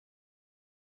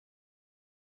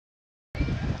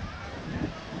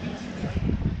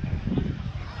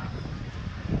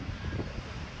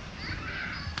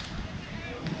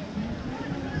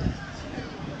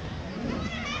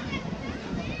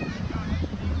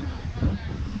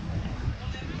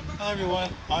Hello everyone,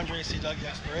 Andre C. Dougie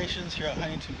Explorations here at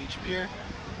Huntington Beach Pier.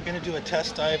 We're going to do a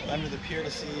test dive under the pier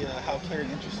to see how clear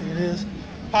and interesting it is.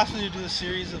 Possibly do a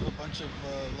series of a bunch of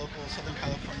local Southern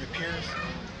California piers.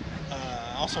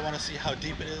 I also want to see how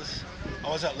deep it is. I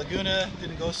was at Laguna,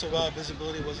 didn't go so well,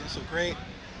 visibility wasn't so great.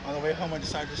 On the way home I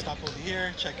decided to stop over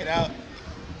here, check it out.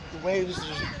 The waves,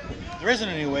 there isn't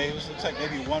any waves, looks like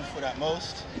maybe 1 foot at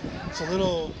most. It's a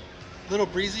little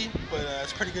breezy, but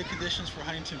it's pretty good conditions for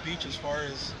Huntington Beach as far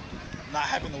as not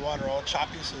having the water all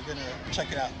choppy, so we're gonna check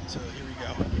it out. So here we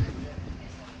go.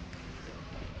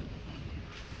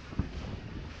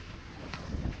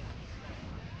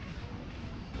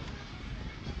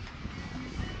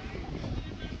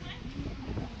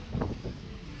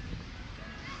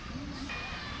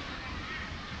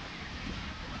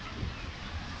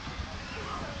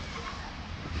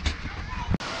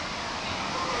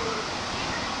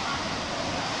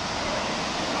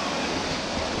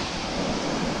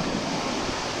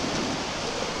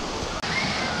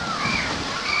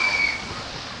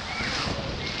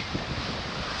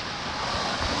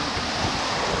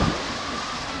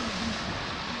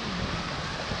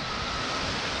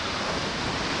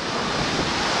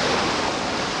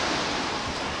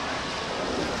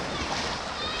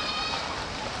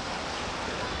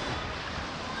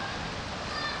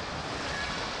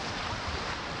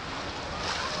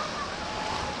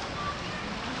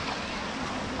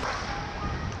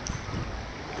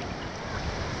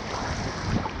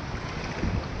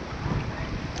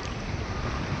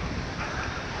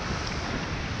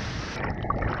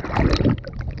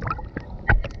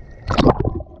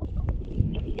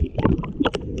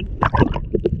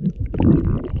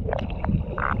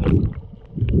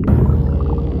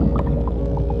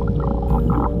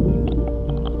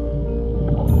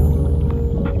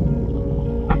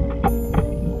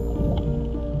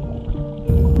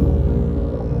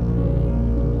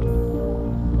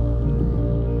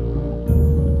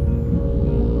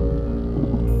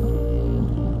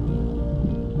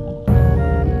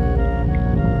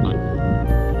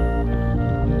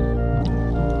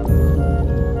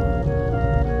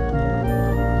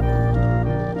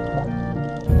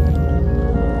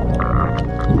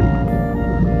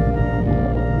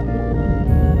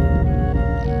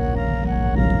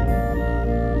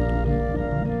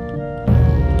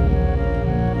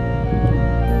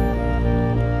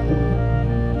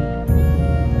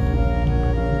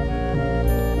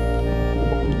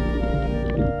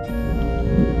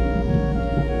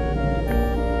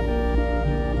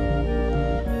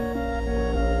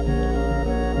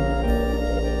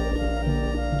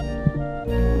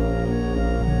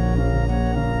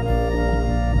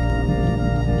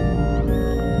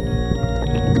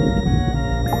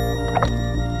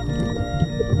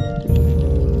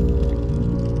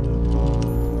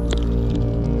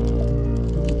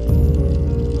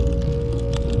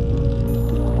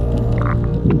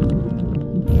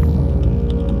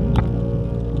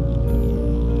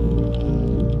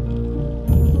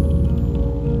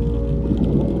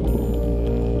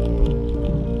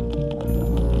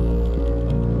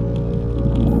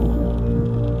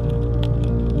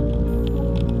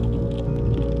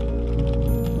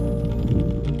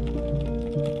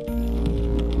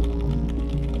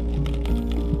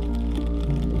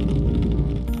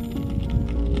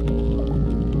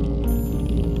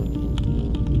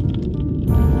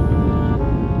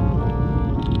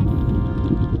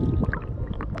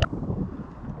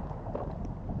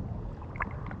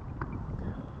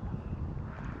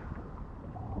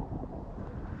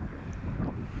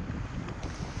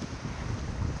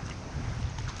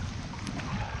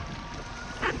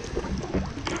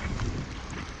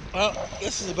 Well,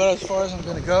 this is about as far as I'm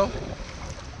gonna go.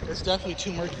 It's definitely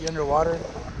too murky underwater.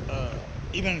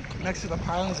 Even next to the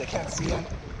pilings, I can't see them.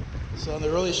 So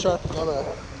they're really sharp with all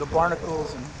the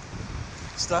barnacles and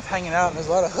stuff hanging out. And there's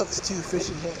a lot of hooks too,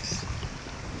 fishing hooks.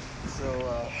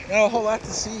 So not a whole lot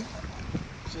to see.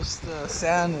 Just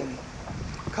sand and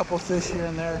a couple fish here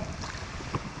and there.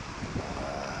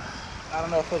 I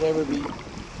don't know if it'll ever be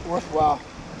worthwhile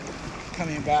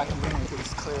coming back again if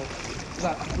it's clear.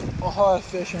 There's not a whole lot of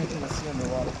fish or anything to see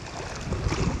underwater.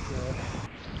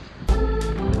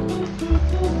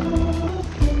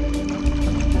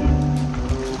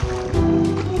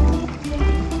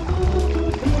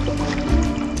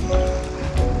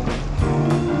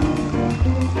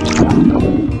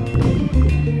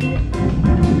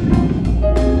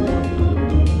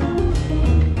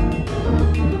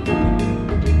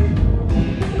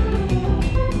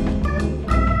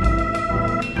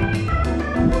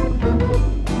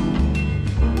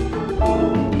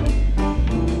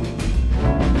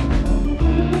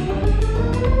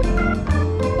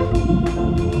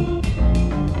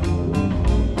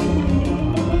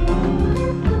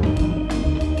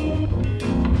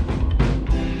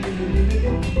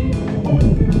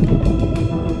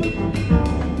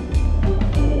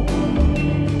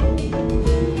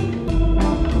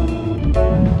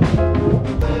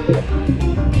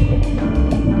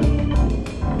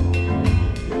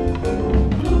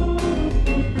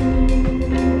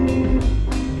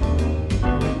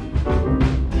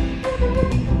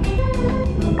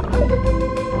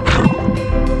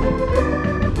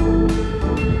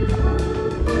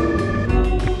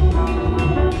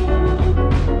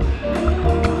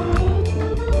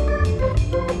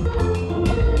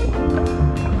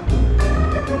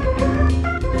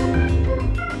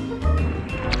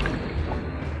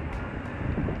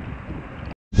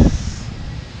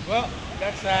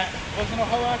 that. Wasn't a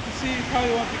whole lot to see.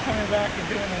 Probably won't be coming back and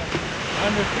doing an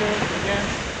underfill again.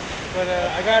 But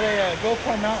I got a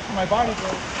GoPro mount for my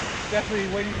bodybuild. Definitely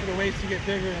waiting for the waves to get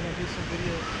bigger and then do some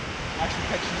videos. Actually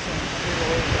catching some bigger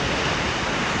waves.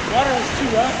 The water was too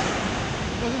rough.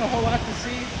 Wasn't a whole lot to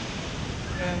see.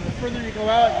 And the further you go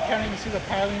out, you can't even see the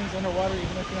pilings underwater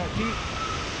even if you're not deep.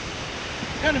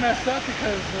 Kind of messed up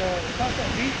because it's not that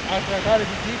deep. I thought it'd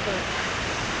be deeper.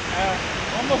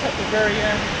 Almost at the very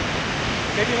end,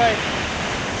 maybe like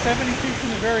 70 feet from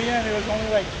the very end, it was only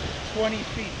like 20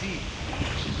 feet deep.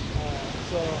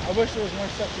 So I wish there was more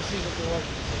stuff to see, but there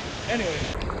wasn't. So, anyway.